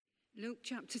Luke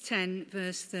chapter 10,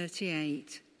 verse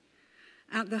 38.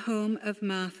 At the home of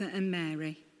Martha and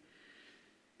Mary.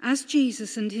 As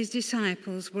Jesus and his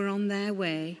disciples were on their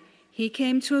way, he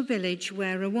came to a village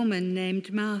where a woman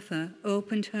named Martha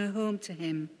opened her home to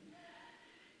him.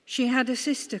 She had a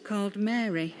sister called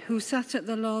Mary who sat at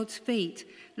the Lord's feet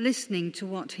listening to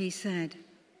what he said.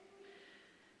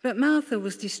 But Martha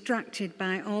was distracted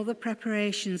by all the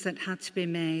preparations that had to be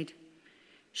made.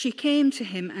 She came to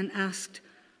him and asked,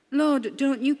 "Lord,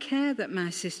 don't you care that my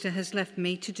sister has left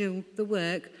me to do the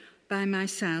work by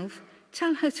myself?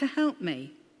 Tell her to help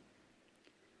me."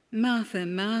 "Martha,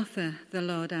 Martha," the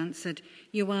Lord answered,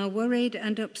 "you are worried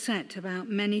and upset about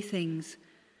many things,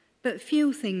 but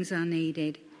few things are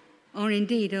needed, or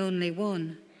indeed only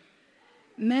one.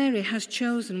 Mary has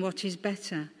chosen what is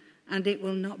better, and it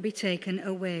will not be taken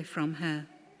away from her."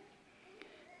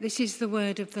 This is the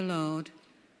word of the Lord.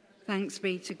 Thanks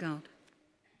be to God.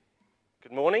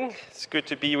 Good morning. It's good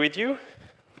to be with you.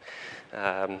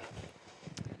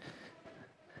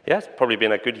 It's probably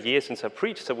been a good year since I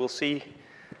preached, so we'll see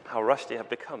how rusty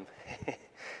I've become.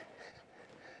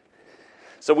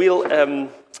 So we'll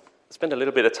spend a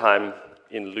little bit of time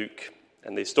in Luke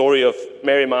and the story of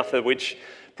Mary and Martha, which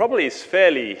probably is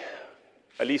fairly,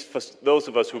 at least for those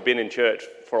of us who've been in church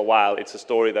for a while, it's a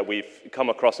story that we've come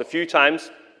across a few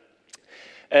times.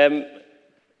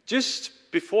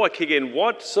 Just before I kick in,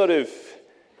 what sort of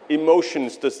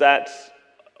emotions does that,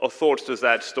 or thoughts does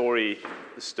that story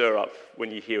stir up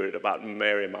when you hear it about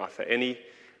Mary and Martha?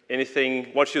 Anything?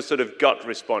 What's your sort of gut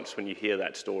response when you hear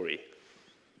that story?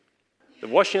 The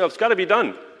washing up's got to be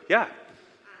done. Yeah.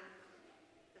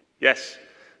 Yes.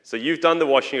 So you've done the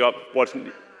washing up.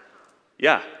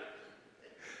 Yeah.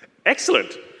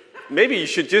 Excellent. Maybe you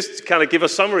should just kind of give a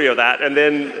summary of that, and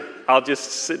then I'll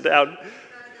just sit down.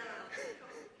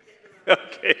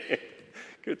 Okay.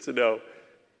 Good to know.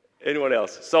 Anyone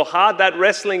else? So hard that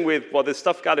wrestling with, well, there's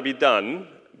stuff got to be done,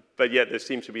 but yet there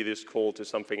seems to be this call to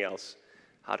something else.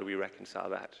 How do we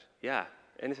reconcile that? Yeah.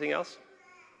 Anything else?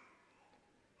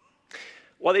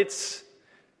 Well, it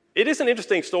is an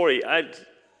interesting story.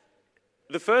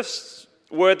 The first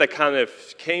word that kind of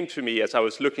came to me as I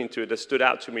was looking to it, that stood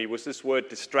out to me, was this word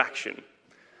distraction.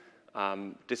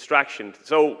 Distraction.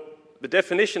 So the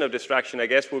definition of distraction, I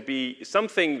guess, would be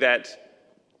something that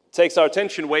takes our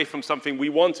attention away from something we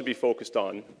want to be focused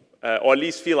on, or at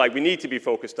least feel like we need to be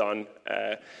focused on.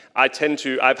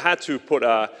 I've had to put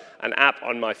an app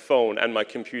on my phone and my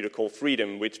computer called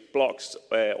Freedom, which blocks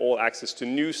all access to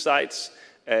news sites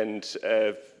and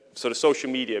sort of social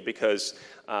media, because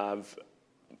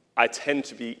I tend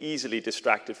to be easily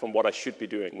distracted from what I should be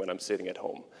doing when I'm sitting at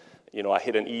home. You know, I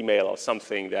hit an email or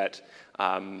something that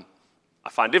I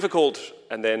find difficult,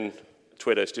 and then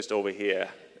Twitter is just over here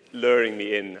luring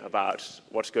me in about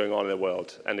what's going on in the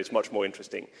world, and it's much more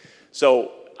interesting.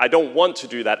 So I don't want to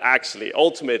do that, actually.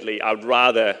 Ultimately, I'd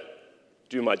rather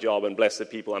do my job and bless the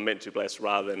people I'm meant to bless,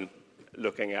 rather than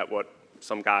looking at what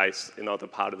some guys in other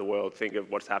part of the world think of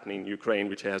what's happening in Ukraine,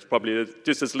 which has probably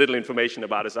just as little information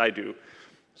about as I do.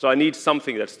 So I need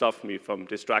something that stops me from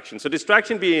distraction. So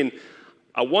distraction being,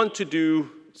 I want to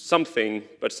do something,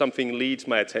 but something leads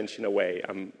my attention away.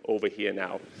 I'm over here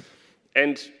now.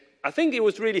 And I think it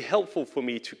was really helpful for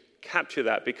me to capture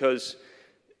that, because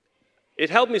it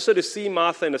helped me sort of see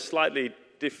Martha in a slightly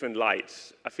different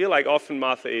light. I feel like often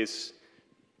Martha is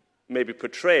maybe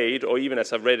portrayed, or even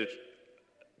as I've read it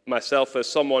myself, as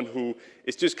someone who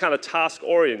is just kind of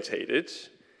task-orientated.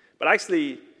 But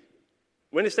actually,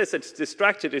 when it says that it's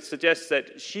distracted, it suggests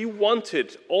that she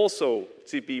wanted also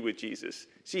to be with Jesus.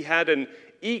 She had an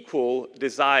equal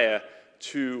desire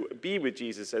to be with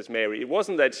Jesus as Mary. It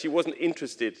wasn't that she wasn't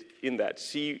interested in that.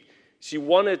 She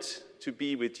wanted to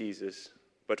be with Jesus,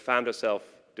 but found herself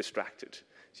distracted.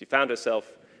 She found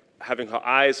herself having her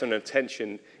eyes and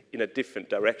attention in a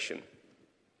different direction.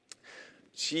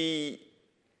 She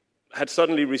had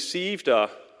suddenly received a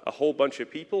whole bunch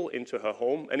of people into her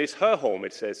home, and it's her home,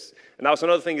 it says. And that was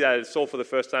another thing that I saw for the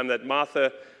first time, that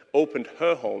Martha opened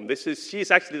her home. She's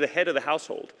actually the head of the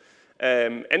household.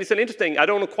 And it's an interesting, I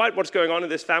don't know quite what's going on in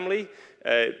this family.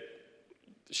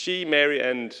 She, Mary,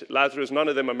 and Lazarus, none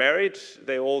of them are married.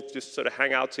 They all just sort of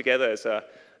hang out together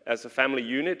as a family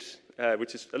unit,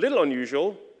 which is a little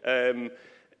unusual.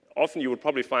 Often you would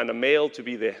probably find a male to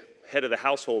be the head of the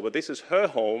household, but this is her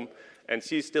home, and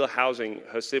she's still housing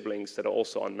her siblings that are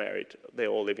also unmarried. They're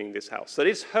all living in this house. So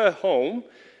it's her home.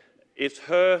 It's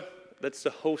her that's the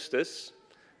hostess,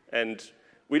 and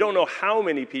we don't know how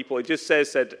many people. It just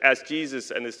says that as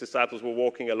Jesus and his disciples were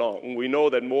walking along, we know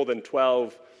that more than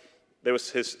 12 There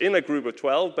was his inner group of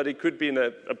 12, but it could be in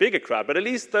a bigger crowd. But at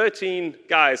least 13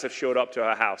 guys have showed up to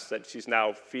her house that she's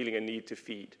now feeling a need to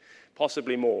feed.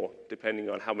 Possibly more, depending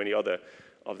on how many other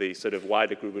of the sort of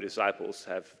wider group of disciples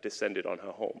have descended on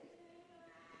her home.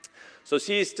 So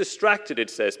she is distracted,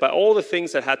 it says, by all the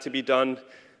things that had to be done.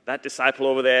 That disciple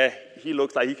over there, he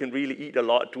looks like he can really eat a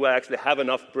lot. Do I actually have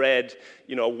enough bread?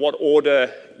 What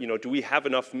order? Do we have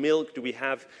enough milk? Do we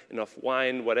have enough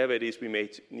wine? Whatever it is we may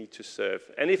need to serve.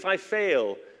 And if I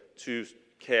fail to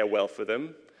care well for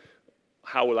them,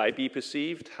 how will I be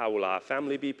perceived? How will our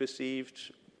family be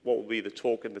perceived? What will be the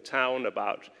talk in the town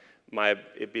about my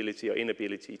ability or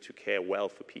inability to care well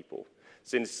for people?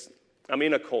 Since I'm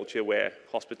in a culture where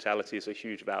hospitality is a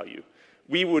huge value,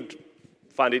 we would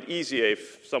find it easier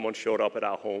if someone showed up at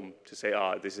our home to say,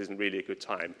 this isn't really a good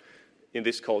time. In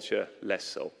this culture, less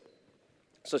so.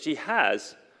 So she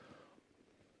has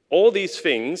all these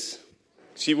things.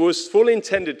 She was fully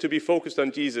intended to be focused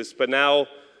on Jesus, but now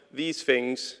these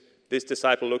things, this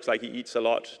disciple looks like he eats a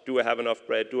lot. Do I have enough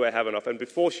bread? Do I have enough? And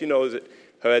before she knows it,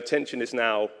 her attention is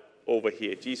now over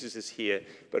here. Jesus is here,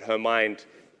 but her mind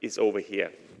is over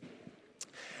here.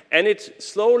 And it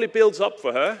slowly builds up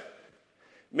for her.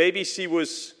 Maybe she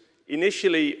was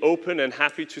initially open and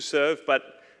happy to serve,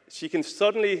 but she can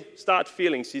suddenly start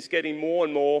feeling she's getting more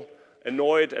and more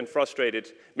annoyed and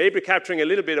frustrated. Maybe capturing a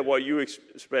little bit of what you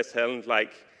expressed, Helen,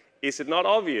 like, is it not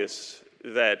obvious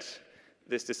that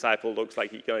this disciple looks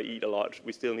like he's going to eat a lot?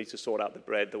 We still need to sort out the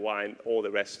bread, the wine, all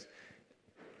the rest.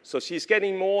 So she's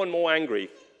getting more and more angry.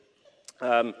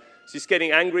 She's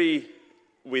getting angry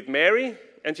with Mary,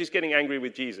 and she's getting angry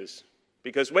with Jesus.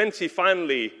 Because when she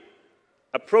finally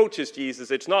approaches Jesus,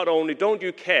 it's not only, don't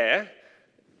you care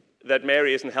that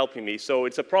Mary isn't helping me? So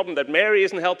it's a problem that Mary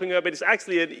isn't helping her, but it's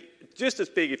actually just as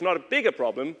big, if not a bigger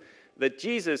problem, that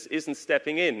Jesus isn't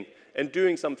stepping in and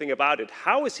doing something about it.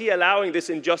 How is he allowing this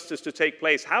injustice to take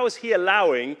place? How is he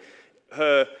allowing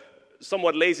her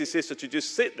somewhat lazy sister to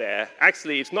just sit there?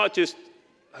 Actually, it's not just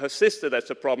her sister that's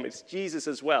a problem, it's Jesus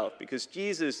as well, because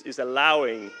Jesus is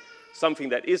allowing something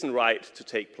that isn't right to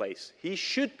take place. He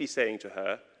should be saying to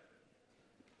her,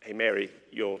 hey, Mary,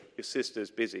 your sister's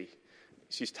busy.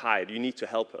 She's tired. You need to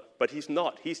help her. But he's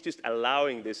not. He's just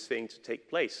allowing this thing to take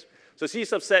place. So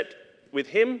she's upset with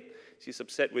him. She's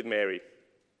upset with Mary.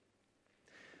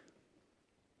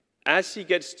 As she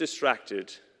gets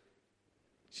distracted,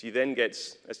 she then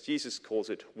gets, as Jesus calls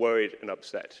it, worried and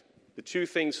upset. The two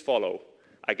things follow.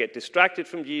 I get distracted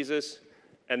from Jesus,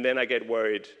 and then I get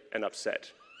worried and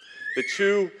upset. The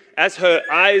two, as her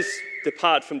eyes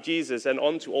depart from Jesus and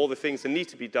onto all the things that need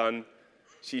to be done,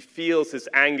 she feels this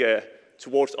anger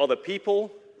towards other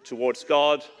people, towards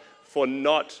God, for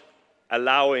not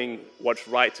allowing what's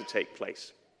right to take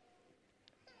place.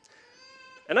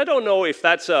 And I don't know if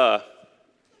that's a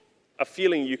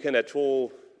feeling you can at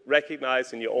all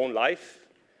recognize in your own life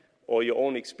or your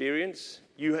own experience.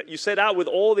 You set out with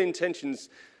all the intentions,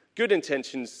 good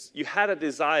intentions. You had a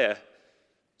desire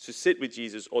to sit with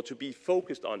Jesus or to be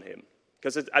focused on him.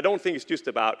 Because I don't think it's just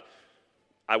about,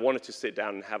 I wanted to sit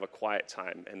down and have a quiet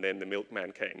time, and then the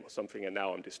milkman came or something, and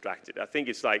now I'm distracted. I think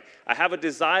it's like, I have a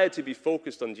desire to be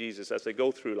focused on Jesus as I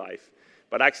go through life,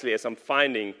 but actually as I'm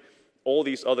finding all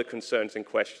these other concerns and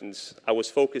questions, I was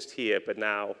focused here, but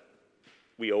now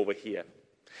we over here.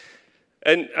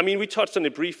 And I mean, we touched on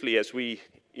it briefly as we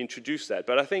introduced that,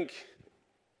 but I think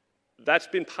that's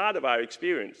been part of our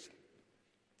experience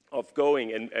of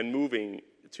going and moving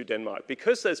to Denmark.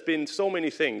 Because there's been so many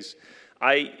things,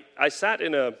 I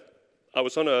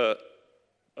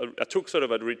took sort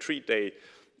of a retreat day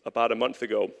about a month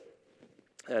ago,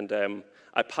 and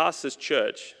I passed this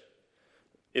church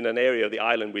in an area of the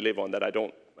island we live on that I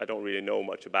don't really know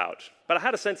much about. But I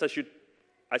had a sense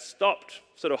I stopped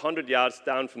sort of 100 yards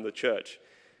down from the church,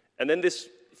 and then this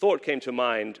thought came to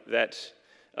mind that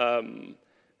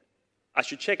I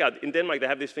should check out. In Denmark, they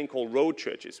have this thing called road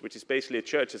churches, which is basically a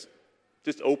church that's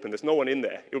just open. There's no one in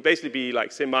there. It would basically be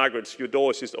like St. Margaret's. Your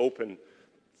door is just open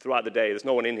throughout the day. There's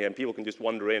no one in here, and people can just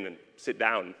wander in and sit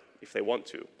down if they want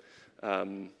to.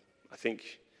 I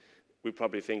think we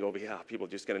probably think over here, people are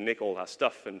just going to nick all our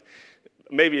stuff. And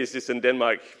maybe it's just in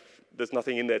Denmark, there's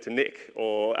nothing in there to nick.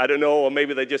 Or I don't know, or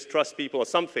maybe they just trust people or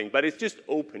something. But it's just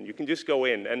open. You can just go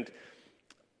in. And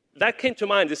that came to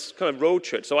mind, this kind of road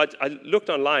church. So I looked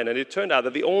online, and it turned out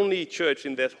that the only church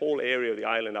in that whole area of the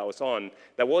island I was on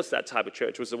that was that type of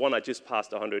church was the one I just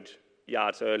passed 100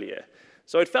 yards earlier.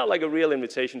 So it felt like a real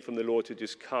invitation from the Lord to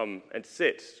just come and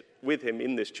sit with him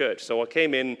in this church. So I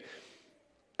came in,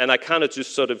 and I kind of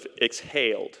just sort of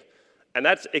exhaled. And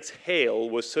that exhale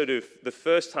was sort of the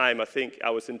first time I think I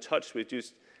was in touch with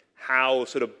just how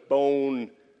sort of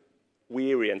bone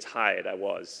weary and tired I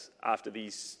was after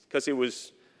these, because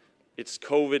it's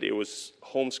COVID, it was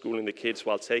homeschooling the kids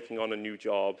while taking on a new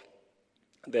job,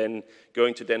 then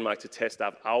going to Denmark to test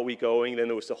out, are we going? Then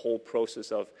there was the whole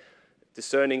process of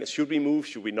discerning, should we move,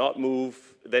 should we not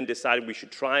move? Then decided we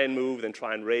should try and move, then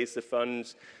try and raise the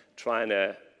funds, trying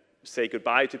to say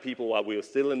goodbye to people while we were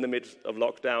still in the midst of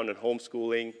lockdown and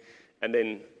homeschooling, and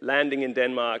then landing in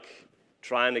Denmark,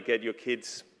 trying to get your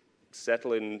kids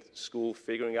settled in school,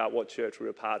 figuring out what church we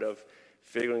were a part of,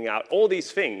 figuring out all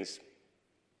these things.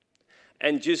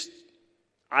 And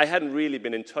I hadn't really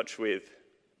been in touch with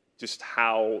just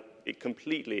how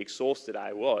completely exhausted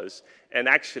I was, and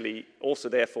actually also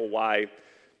therefore why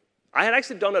I had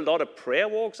actually done a lot of prayer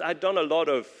walks. I had done a lot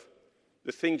of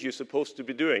the things you're supposed to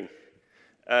be doing,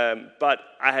 but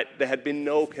there had been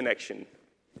no connection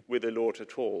with the Lord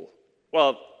at all.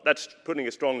 Well, that's putting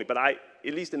it strongly, but at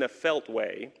least in a felt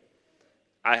way,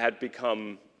 I had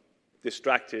become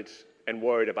distracted and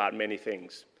worried about many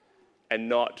things and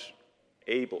not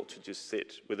able to just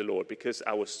sit with the Lord because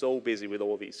I was so busy with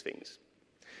all these things.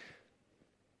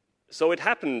 So it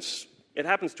happens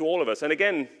to all of us. And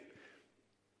again,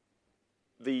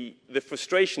 the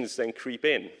frustrations then creep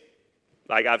in.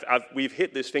 Like we've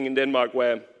hit this thing in Denmark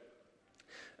where,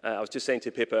 I was just saying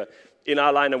to Pippa, in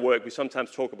our line of work, we sometimes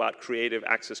talk about creative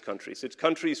access countries. It's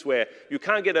countries where you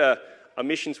can't get a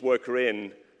missions worker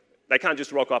in. They can't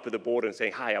just rock up at the border and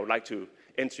say, hi, I would like to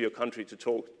enter your country to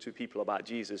talk to people about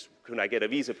Jesus. Can I get a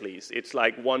visa, please? It's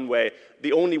like one way.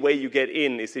 The only way you get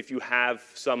in is if you have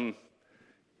some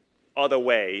other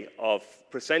way of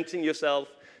presenting yourself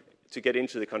to get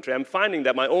into the country. I'm finding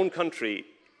that my own country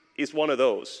is one of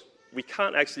those. We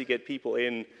can't actually get people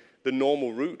in the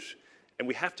normal route, and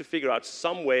we have to figure out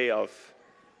some way of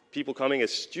people coming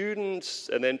as students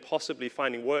and then possibly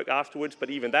finding work afterwards, but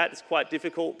even that is quite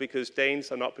difficult because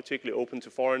Danes are not particularly open to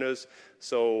foreigners.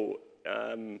 So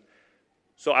I'm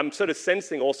sort of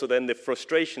sensing also then the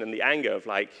frustration and the anger of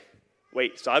like,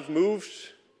 wait, so I've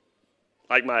moved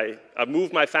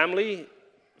my family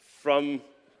from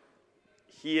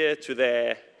here to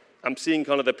there. I'm seeing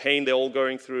kind of the pain they're all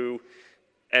going through,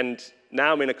 and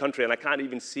now I'm in a country and I can't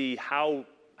even see how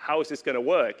is this going to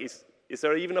work? Is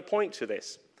there even a point to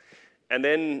this? And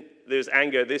then there's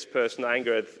anger at this person,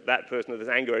 anger at that person, there's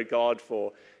anger at God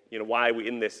for, why are we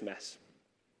in this mess?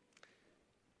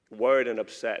 Worried and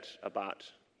upset about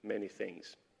many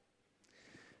things.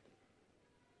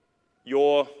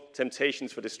 Your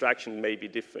temptations for distraction may be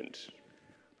different,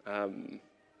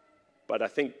 but I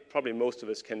think probably most of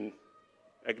us can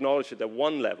acknowledge that at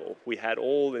one level we had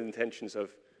all the intentions of,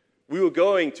 we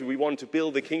wanted to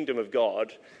build the kingdom of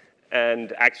God,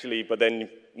 and actually, but then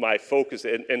my focus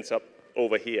ends up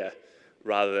over here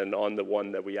rather than on the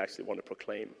one that we actually want to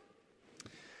proclaim.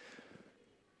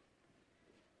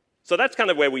 So that's kind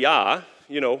of where we are.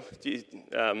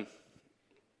 Jamie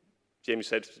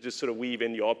said, just sort of weave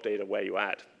in your update of where you're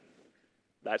at.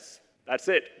 That's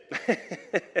it.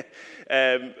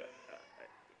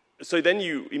 So then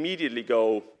you immediately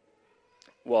go,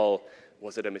 well,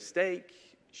 was it a mistake?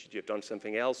 Should you have done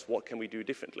something else? What can we do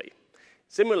differently?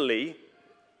 Similarly,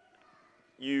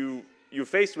 you're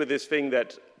faced with this thing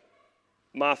that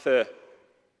Martha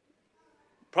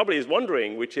probably is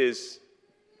wondering, which is,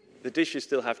 the dishes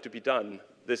still have to be done.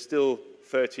 There's still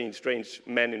 13 strange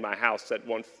men in my house that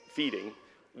want feeding.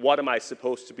 What am I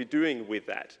supposed to be doing with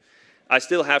that? I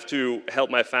still have to help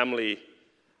my family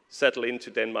settle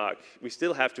into Denmark. We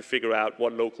still have to figure out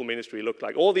what local ministry looked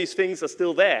like. All these things are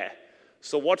still there.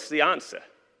 So what's the answer?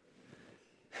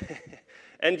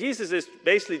 And Jesus is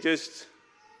basically just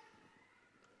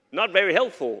not very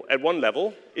helpful at one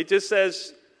level. It just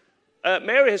says,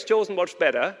 Mary has chosen what's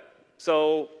better,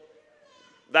 so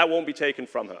that won't be taken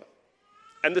from her.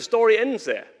 And the story ends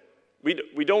there.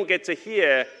 We don't get to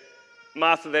hear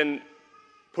Martha then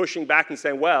pushing back and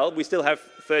saying, well, we still have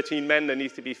 13 men that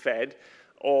need to be fed,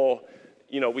 or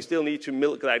we still need to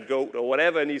milk that goat, or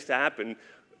whatever needs to happen.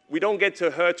 We don't get to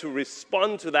her to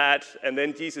respond to that, and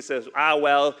then Jesus says,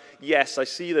 well, yes, I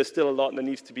see there's still a lot that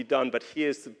needs to be done, but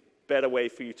here's the better way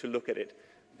for you to look at it.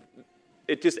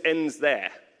 It just ends there,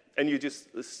 and you're just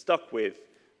stuck with,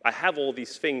 I have all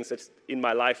these things that's in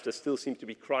my life that still seem to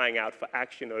be crying out for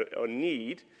action or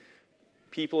need.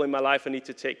 People in my life I need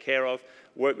to take care of,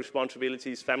 work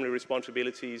responsibilities, family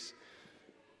responsibilities,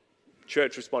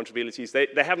 church responsibilities. They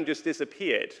haven't just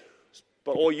disappeared,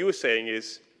 but all you're saying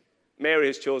is, Mary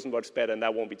has chosen what's better, and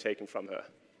that won't be taken from her.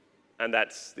 And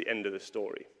that's the end of the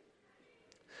story.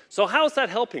 So how's that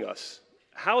helping us?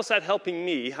 How's that helping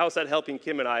me? How's that helping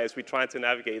Kim and I as we try to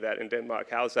navigate that in Denmark?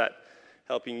 How's that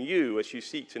helping you as you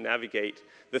seek to navigate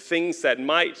the things that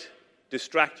might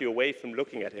distract you away from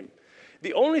looking at him.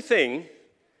 The only thing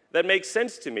that makes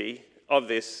sense to me of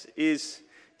this is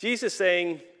Jesus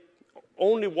saying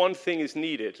only one thing is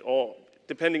needed, or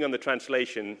depending on the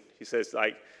translation, he says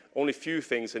like only few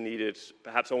things are needed,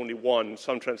 perhaps only one.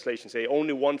 Some translations say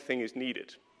only one thing is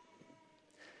needed.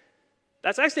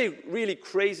 That's actually a really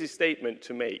crazy statement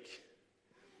to make,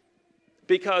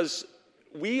 because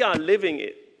we are living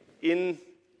in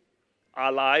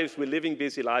our lives, we're living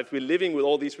busy lives, we're living with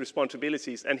all these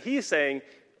responsibilities, and he's saying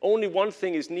only one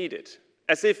thing is needed,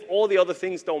 as if all the other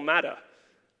things don't matter.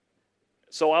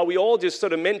 So are we all just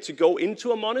sort of meant to go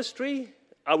into a monastery?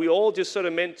 Are we all just sort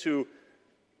of meant to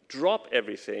drop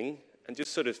everything and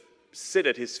just sort of sit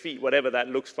at his feet, whatever that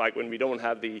looks like when we don't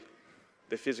have the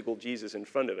physical Jesus in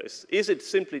front of us? Is it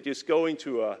simply just going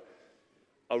to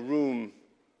a room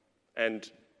and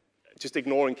just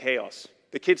ignoring chaos?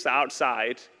 The kids are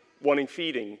outside wanting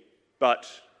feeding, but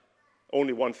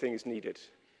only one thing is needed.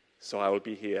 So I will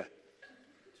be here.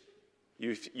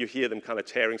 You hear them kind of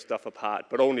tearing stuff apart,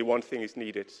 but only one thing is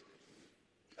needed.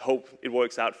 Hope it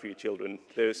works out for you, children.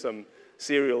 There's some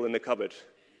cereal in the cupboard.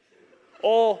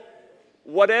 Or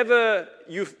wherever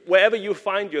you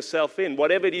find yourself in,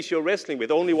 whatever it is you're wrestling with,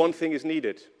 only one thing is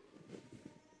needed.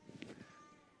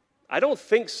 I don't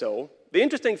think so. The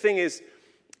interesting thing is,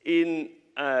 in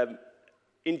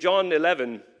John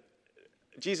 11,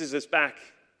 Jesus is back,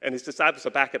 and his disciples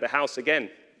are back at the house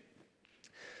again.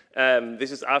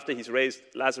 This is after he's raised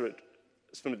Lazarus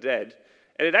from the dead.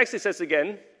 And it actually says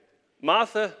again,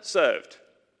 Martha served.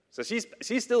 So she's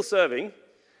still serving.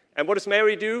 And what does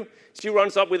Mary do? She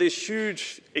runs up with this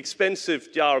huge,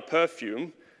 expensive jar of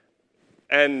perfume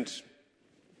and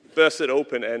bursts it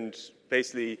open and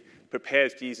basically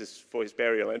prepares Jesus for his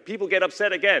burial. And people get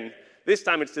upset again. This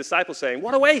time it's disciples saying,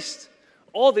 what a waste!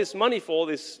 All this money for all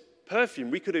this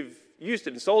perfume, we could have used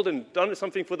it and sold it and done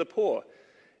something for the poor.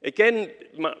 Again,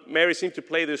 Mary seems to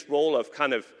play this role of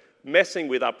kind of messing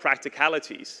with our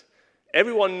practicalities.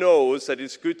 Everyone knows that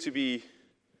it's good to be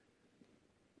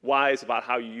wise about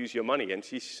how you use your money. And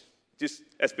she's just,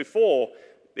 as before,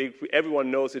 everyone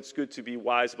knows it's good to be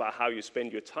wise about how you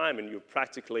spend your time, and you're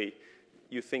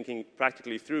thinking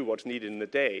practically through what's needed in the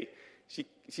day.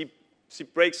 She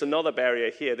breaks another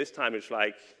barrier here. This time it's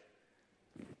like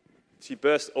she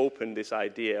bursts open this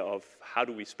idea of how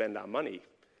do we spend our money,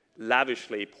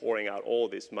 lavishly pouring out all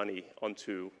this money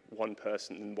onto one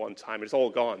person in one time. It's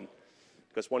all gone,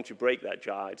 because once you break that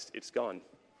jar, it's gone.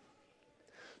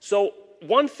 So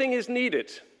one thing is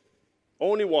needed,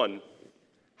 only one.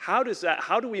 How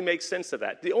do we make sense of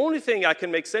that? The only thing I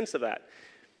can make sense of that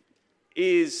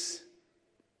is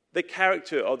the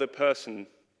character of the person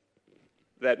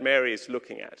that Mary is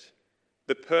looking at,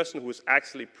 the person who is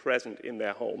actually present in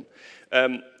their home.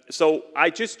 So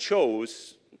I just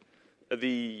chose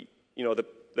the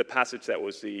passage that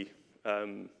was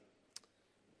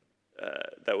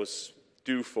that was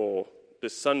due for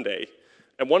this Sunday,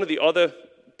 and one of the other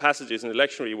passages in the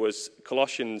lectionary was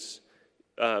Colossians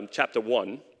chapter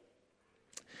 1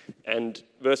 and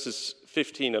verses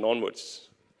 15 and onwards.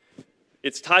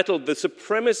 It's titled, "The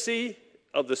Supremacy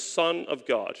of the Son of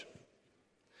God."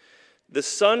 The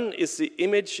Son is the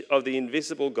image of the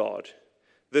invisible God,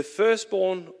 the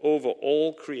firstborn over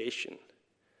all creation.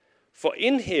 For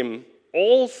in him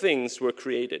all things were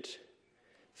created,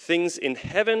 things in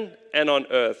heaven and on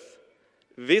earth,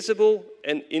 visible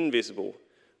and invisible,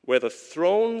 whether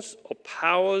thrones or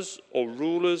powers or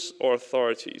rulers or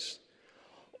authorities.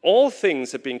 All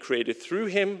things have been created through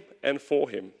him and for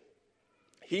him.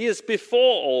 He is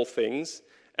before all things,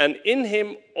 and in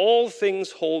him all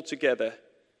things hold together.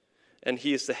 And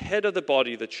he is the head of the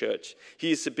body, the church.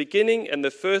 He is the beginning and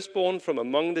the firstborn from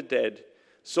among the dead,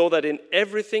 so that in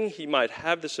everything he might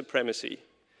have the supremacy.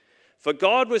 For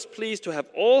God was pleased to have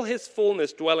all his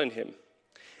fullness dwell in him,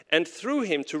 and through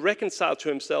him to reconcile to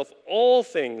himself all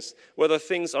things, whether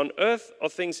things on earth or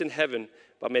things in heaven,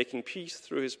 by making peace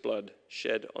through his blood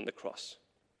shed on the cross.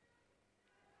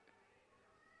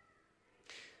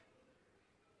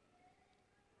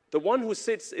 The one who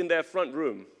sits in their front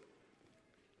room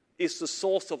is the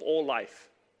source of all life.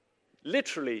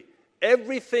 Literally,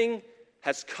 everything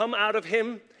has come out of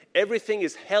him. Everything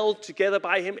is held together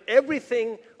by him.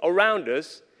 Everything around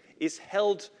us is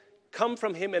come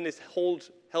from him and is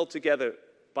held together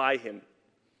by him.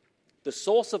 The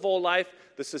source of all life,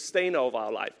 the sustainer of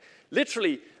our life.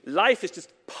 Literally, life is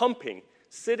just pumping,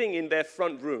 sitting in their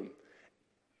front room.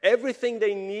 Everything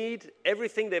they need,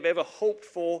 everything they've ever hoped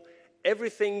for,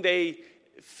 everything they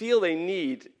feel they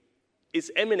need is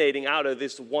emanating out of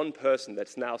this one person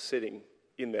that's now sitting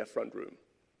in their front room.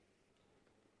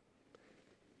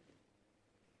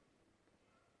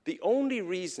 the only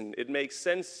reason it makes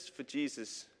sense for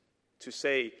Jesus to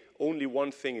say only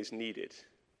one thing is needed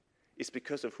is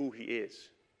because of who he is.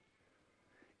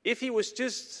 If he was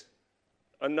just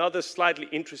another slightly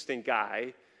interesting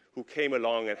guy who came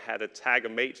along and had a tag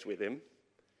of mates with him,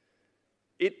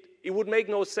 it would make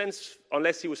no sense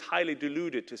unless he was highly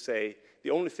deluded to say,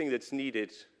 the only thing that's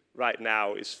needed right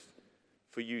now is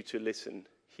for you to listen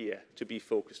here, to be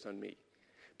focused on me.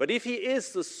 But if he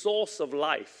is the source of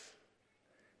life,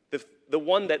 the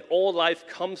one that all life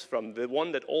comes from, the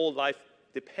one that all life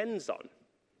depends on,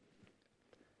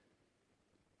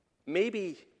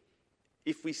 maybe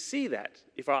if we see that,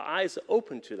 if our eyes are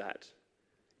open to that,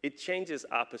 it changes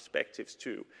our perspectives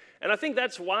too. And I think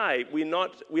that's why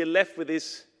we're left with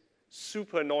this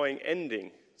super annoying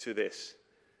ending to this.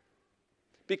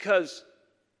 Because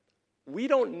we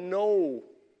don't know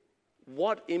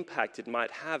what impact it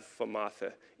might have for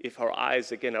Martha if her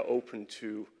eyes again are open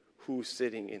to who's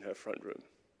sitting in her front room.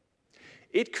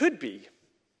 It could be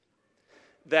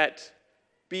that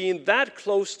being that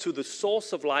close to the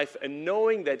source of life and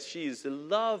knowing that she is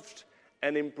loved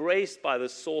and embraced by the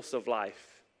source of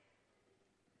life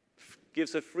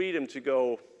gives her freedom to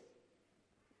go,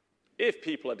 if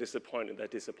people are disappointed, they're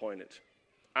disappointed.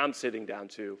 I'm sitting down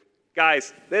too.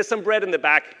 Guys, there's some bread in the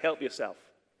back, help yourself.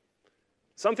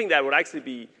 Something that would actually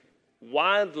be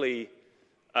wildly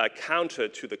counter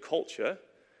to the culture,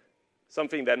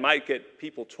 something that might get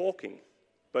people talking.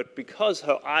 But because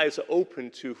her eyes are open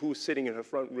to who's sitting in her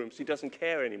front room, she doesn't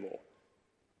care anymore.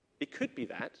 It could be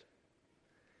that.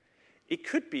 It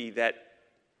could be that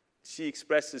she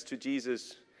expresses to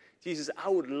Jesus, Jesus, I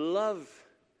would love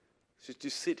to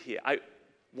sit here.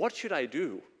 What should I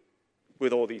do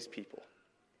with all these people?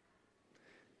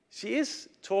 She is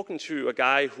talking to a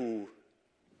guy who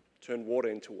turned water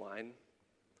into wine,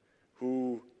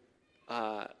 who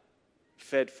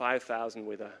fed 5,000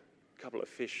 with a couple of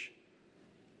fish,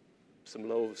 some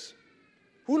loaves.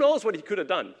 Who knows what he could have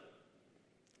done?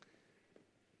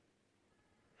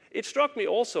 It struck me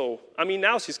also,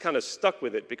 now she's kind of stuck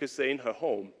with it because they're in her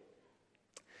home.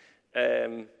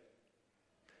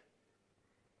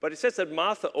 But it says that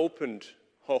Martha opened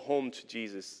her home to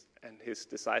Jesus and his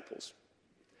disciples.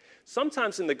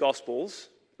 Sometimes in the Gospels,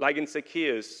 like in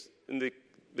Zacchaeus, in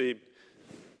the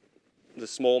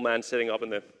small man sitting up in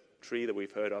the tree that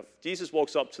we've heard of, Jesus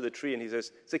walks up to the tree and he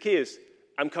says, Zacchaeus,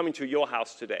 I'm coming to your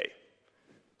house today.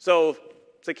 So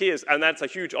Zacchaeus, and that's a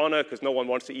huge honor because no one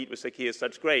wants to eat with Zacchaeus,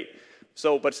 that's great.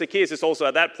 But Zacchaeus is also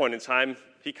at that point in time,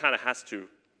 he kind of has to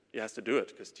do it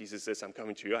because Jesus says, I'm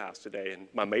coming to your house today and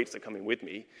my mates are coming with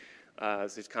me. So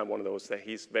it's kind of one of those that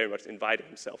he's very much inviting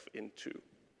himself into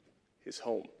his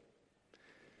home.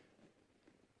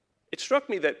 It struck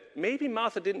me that maybe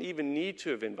Martha didn't even need to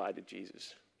have invited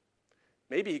Jesus.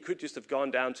 Maybe he could just have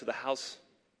gone down to the house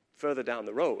further down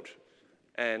the road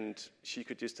and she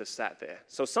could just have sat there.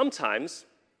 So sometimes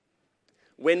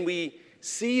when we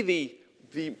see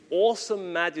the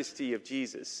awesome majesty of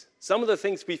Jesus, some of the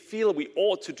things we feel we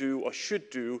ought to do or should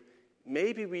do,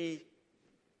 maybe we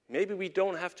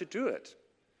don't have to do it.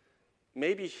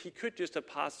 Maybe he could just have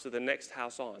passed to the next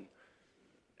house on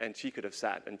and she could have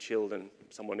sat and chilled and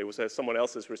it was someone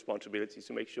else's responsibility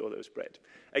to make sure there was bread.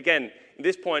 Again, at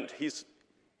this point, he's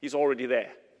already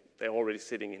there. They're already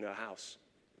sitting in her house.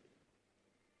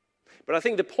 But I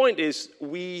think the point is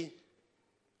we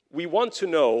want to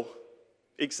know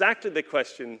exactly the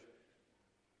question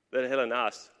that Helen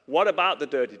asked. What about the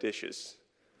dirty dishes?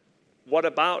 What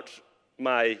about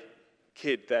my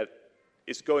kid that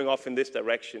is going off in this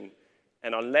direction?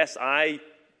 And unless I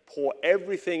pour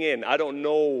everything in, I don't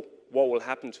know what will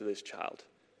happen to this child.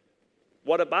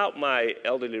 What about my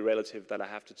elderly relative that I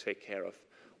have to take care of?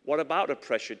 What about a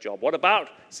pressure job? What about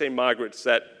St. Margaret's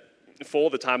that for all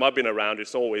the time I've been around,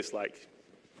 it's always like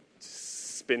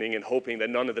spinning and hoping that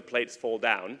none of the plates fall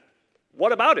down.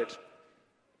 What about it?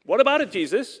 What about it,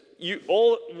 Jesus?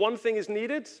 One thing is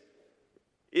needed.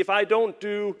 If I don't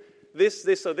do this,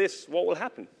 this, or this, what will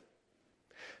happen?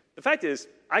 The fact is,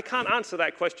 I can't answer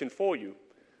that question for you.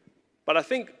 But I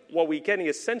think what we're getting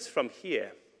a sense from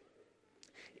here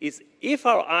is if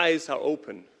our eyes are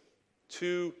open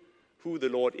to who the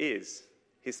Lord is,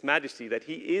 his majesty, that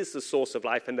he is the source of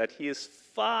life and that he is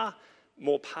far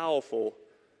more powerful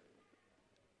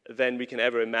than we can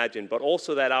ever imagine, but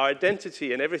also that our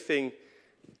identity and everything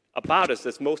about us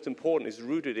that's most important is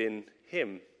rooted in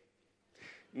him,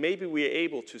 maybe we are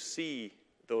able to see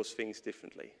those things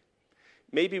differently.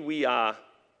 Maybe we are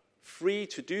free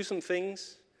to do some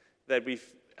things that we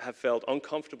have felt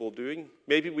uncomfortable doing.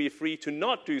 Maybe we are free to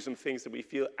not do some things that we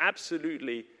feel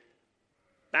absolutely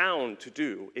bound to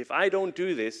do. If I don't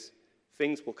do this,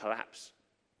 things will collapse.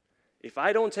 If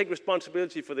I don't take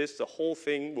responsibility for this, the whole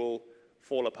thing will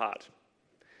fall apart.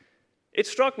 It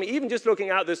struck me, even just looking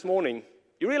out this morning,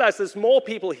 you realize there's more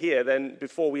people here than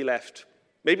before we left.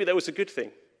 Maybe that was a good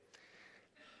thing.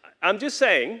 I'm just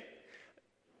saying,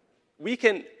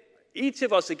 each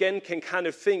of us again can kind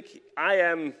of think, I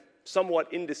am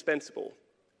somewhat indispensable,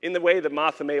 in the way that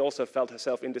Martha may also felt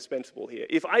herself indispensable here.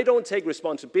 If I don't take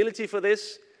responsibility for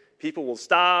this, people will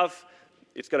starve,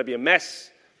 it's going to be a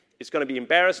mess, it's going to be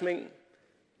embarrassing,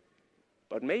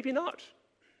 but maybe not.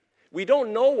 We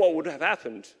don't know what would have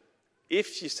happened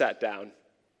if she sat down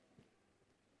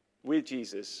with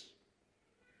Jesus.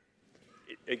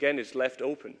 Again, it's left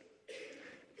open.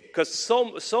 Because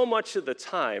so much of the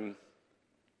time,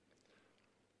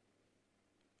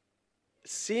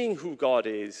 seeing who God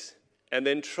is and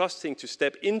then trusting to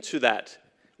step into that,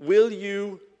 will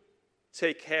you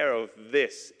take care of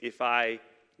this if I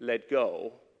let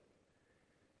go,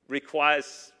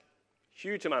 requires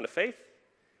huge amount of faith.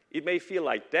 It may feel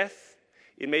like death.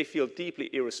 It may feel deeply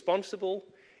irresponsible.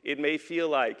 It may feel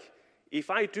like, if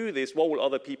I do this, what will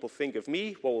other people think of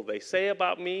me? What will they say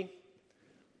about me?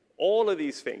 All of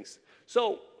these things.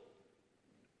 So,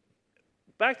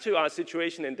 back to our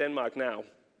situation in Denmark now.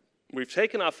 We've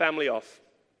taken our family off.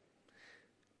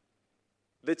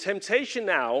 The temptation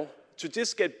now to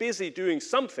just get busy doing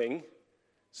something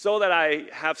so that I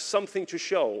have something to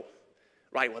show.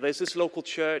 Right, well, there's this local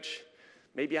church.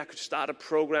 Maybe I could start a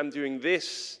program doing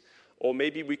this, or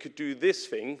maybe we could do this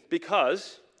thing,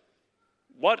 because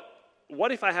what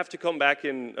if I have to come back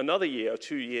in another year or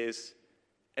 2 years,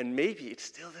 and maybe it's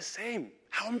still the same?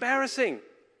 How embarrassing.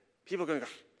 People are going,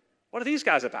 what are these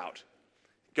guys about?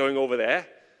 Going over there,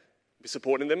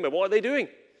 supporting them, but what are they doing?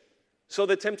 So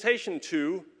the temptation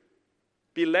to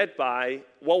be led by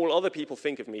what will other people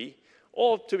think of me,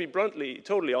 or to be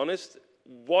totally honest,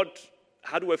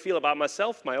 how do I feel about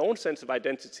myself, my own sense of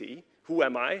identity, who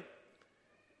am I?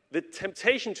 The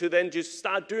temptation to then just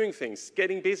start doing things,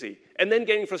 getting busy, and then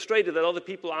getting frustrated that other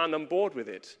people aren't on board with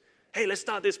it. Hey, let's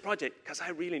start this project, because I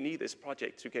really need this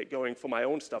project to get going for my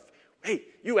own stuff. Hey,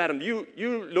 you, Adam, you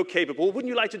look capable. Wouldn't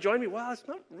you like to join me? Well, it's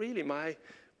not really my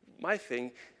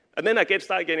thing. And then I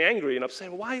start getting angry and upset.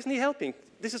 Well, why isn't he helping?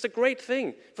 This is a great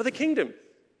thing for the kingdom.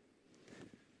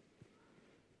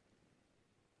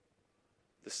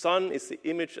 The Son is the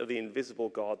image of the invisible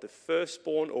God, the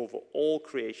firstborn over all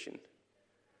creation.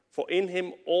 For in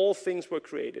him all things were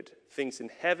created, things in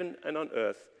heaven and on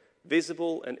earth,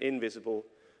 visible and invisible,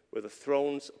 whether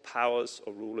thrones, powers,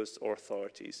 or rulers, or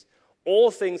authorities.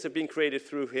 All things have been created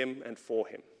through him and for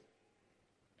him.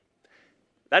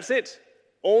 That's it.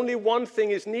 Only one thing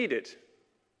is needed.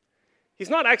 He's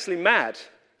not actually mad.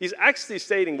 He's actually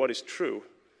stating what is true.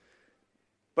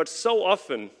 But so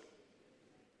often,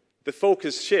 the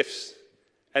focus shifts,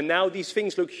 and now these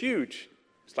things look huge.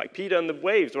 It's like Peter and the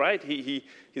waves, right?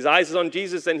 His eyes are on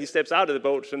Jesus, and he steps out of the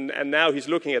boat, and now he's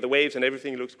looking at the waves, and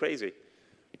everything looks crazy.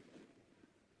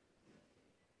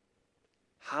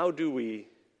 How do we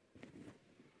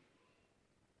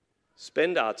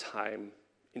spend our time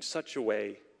in such a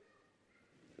way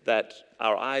that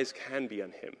our eyes can be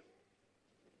on him?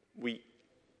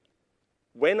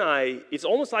 It's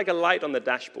almost like a light on the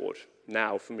dashboard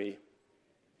now for me,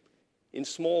 in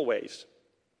small ways.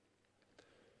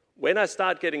 When I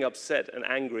start getting upset and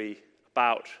angry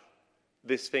about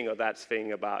this thing or that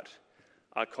thing, about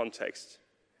our context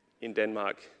in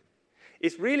Denmark,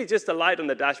 it's really just a light on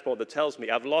the dashboard that tells me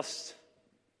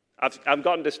I've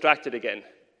gotten distracted again.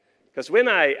 Because when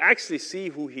I actually see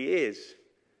who he is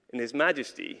in his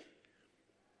majesty,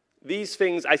 these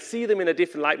things, I see them in a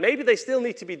different light. Maybe they still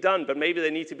need to be done, but maybe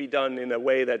they need to be done in a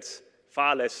way that's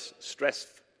far less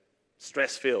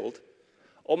stress-filled.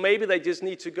 Or maybe they just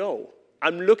need to go.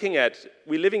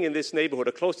 We're living in this neighborhood,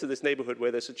 or close to this neighborhood,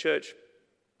 where there's a church.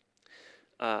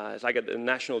 It's like a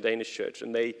national Danish church.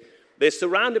 And they're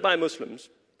surrounded by Muslims,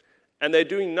 and they're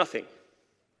doing nothing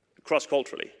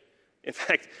cross-culturally. In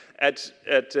fact, at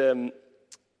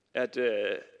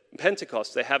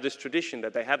Pentecost, they have this tradition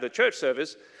that they have the church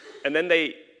service, and then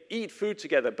they eat food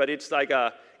together. But it's like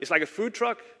a food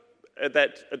truck, a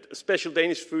special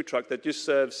Danish food truck that just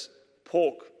serves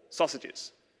pork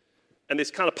sausages. And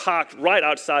it's kind of parked right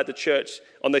outside the church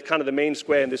on the main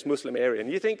square in this Muslim area. And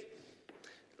you think,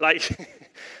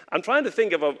 I'm trying to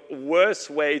think of a worse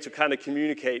way to kind of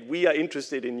communicate, we are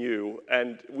interested in you,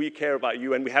 and we care about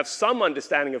you, and we have some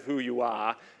understanding of who you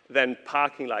are, than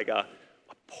parking like a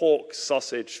pork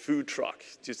sausage food truck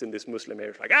just in this Muslim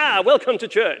area. Like, welcome to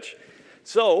church.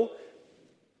 So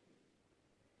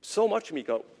much of me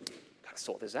go, gotta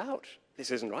sort this out.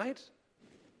 This isn't right.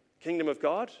 Kingdom of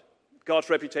God, God's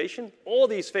reputation, all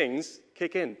these things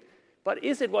kick in. But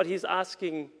is it what he's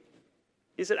asking?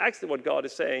 Is it actually what God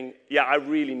is saying, yeah, I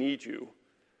really need you?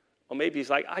 Or maybe he's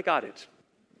like, I got it.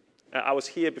 I was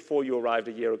here before you arrived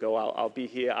a year ago. I'll be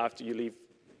here after you leave.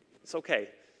 It's okay.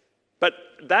 But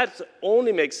that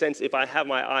only makes sense if I have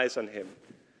my eyes on him,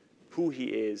 who he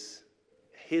is,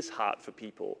 his heart for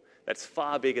people. That's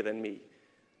far bigger than me.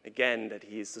 Again, that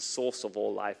he is the source of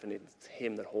all life, and it's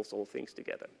him that holds all things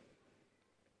together.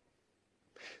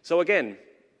 So again,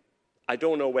 I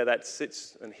don't know where that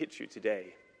sits and hits you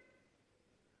today.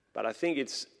 But I think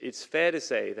it's fair to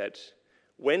say that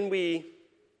when we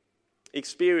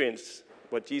experience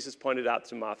what Jesus pointed out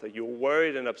to Martha, you're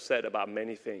worried and upset about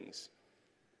many things.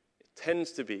 It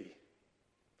tends to be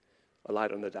a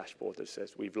light on the dashboard that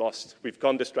says we've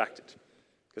gone distracted.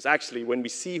 Because actually, when we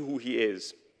see who he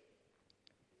is,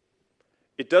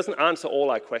 it doesn't answer all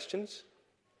our questions.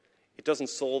 It doesn't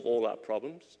solve all our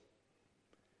problems.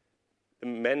 The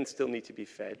men still need to be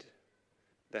fed.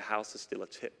 The house is still a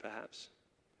tip, perhaps.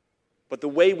 But the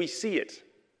way we see it,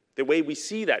 the way we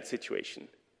see that situation,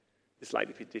 is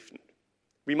slightly bit different.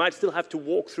 We might still have to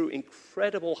walk through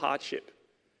incredible hardship.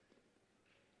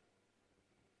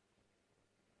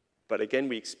 But again,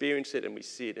 we experience it and we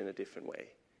see it in a different way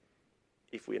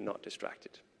if we are not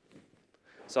distracted.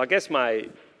 So I guess my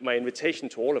invitation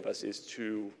to all of us is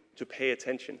to pay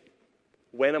attention.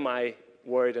 When am I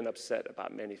worried and upset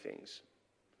about many things?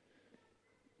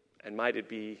 And might it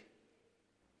be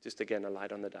just again a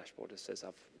light on the dashboard that says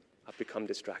I've become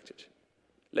distracted.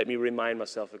 Let me remind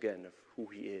myself again of who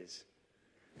he is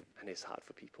and his heart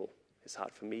for people, his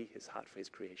heart for me, his heart for his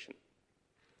creation.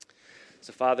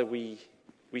 So Father, we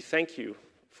thank you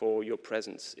for your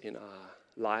presence in our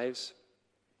lives.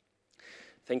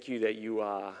 Thank you that you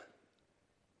are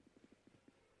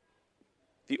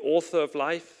the author of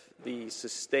life, the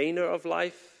sustainer of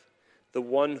life, the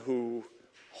one who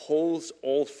holds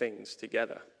all things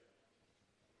together.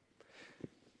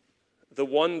 The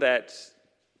one that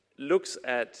looks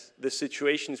at the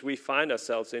situations we find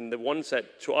ourselves in, the ones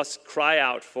that to us cry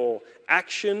out for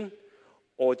action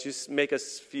or just make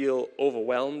us feel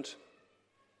overwhelmed.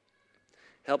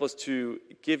 Help us to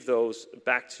give those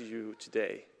back to you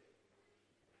today.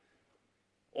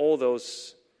 All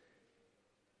those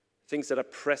things that are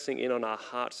pressing in on our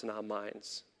hearts and our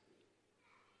minds.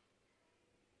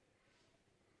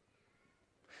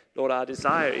 Lord, our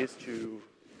desire is to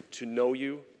know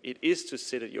you. It is to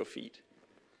sit at your feet,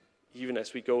 even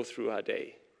as we go through our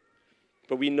day.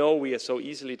 But we know we are so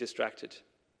easily distracted.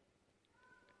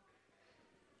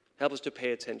 Help us to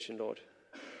pay attention, Lord.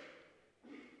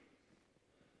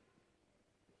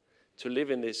 To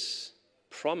live in this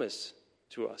promise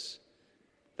to us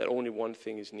that only one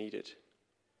thing is needed.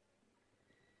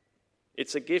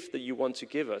 It's a gift that you want to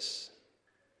give us.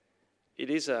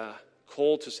 It is a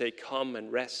call to say, come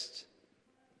and rest.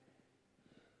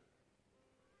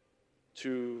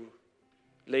 To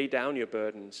lay down your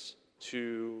burdens,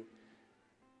 to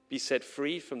be set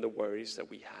free from the worries that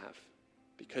we have,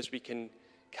 because we can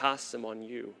cast them on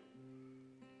you.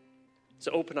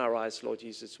 So open our eyes, Lord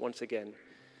Jesus, once again,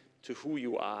 to who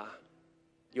you are,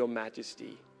 your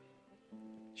majesty.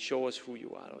 Show us who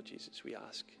you are, Lord Jesus, we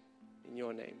ask. In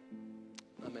your name,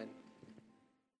 amen.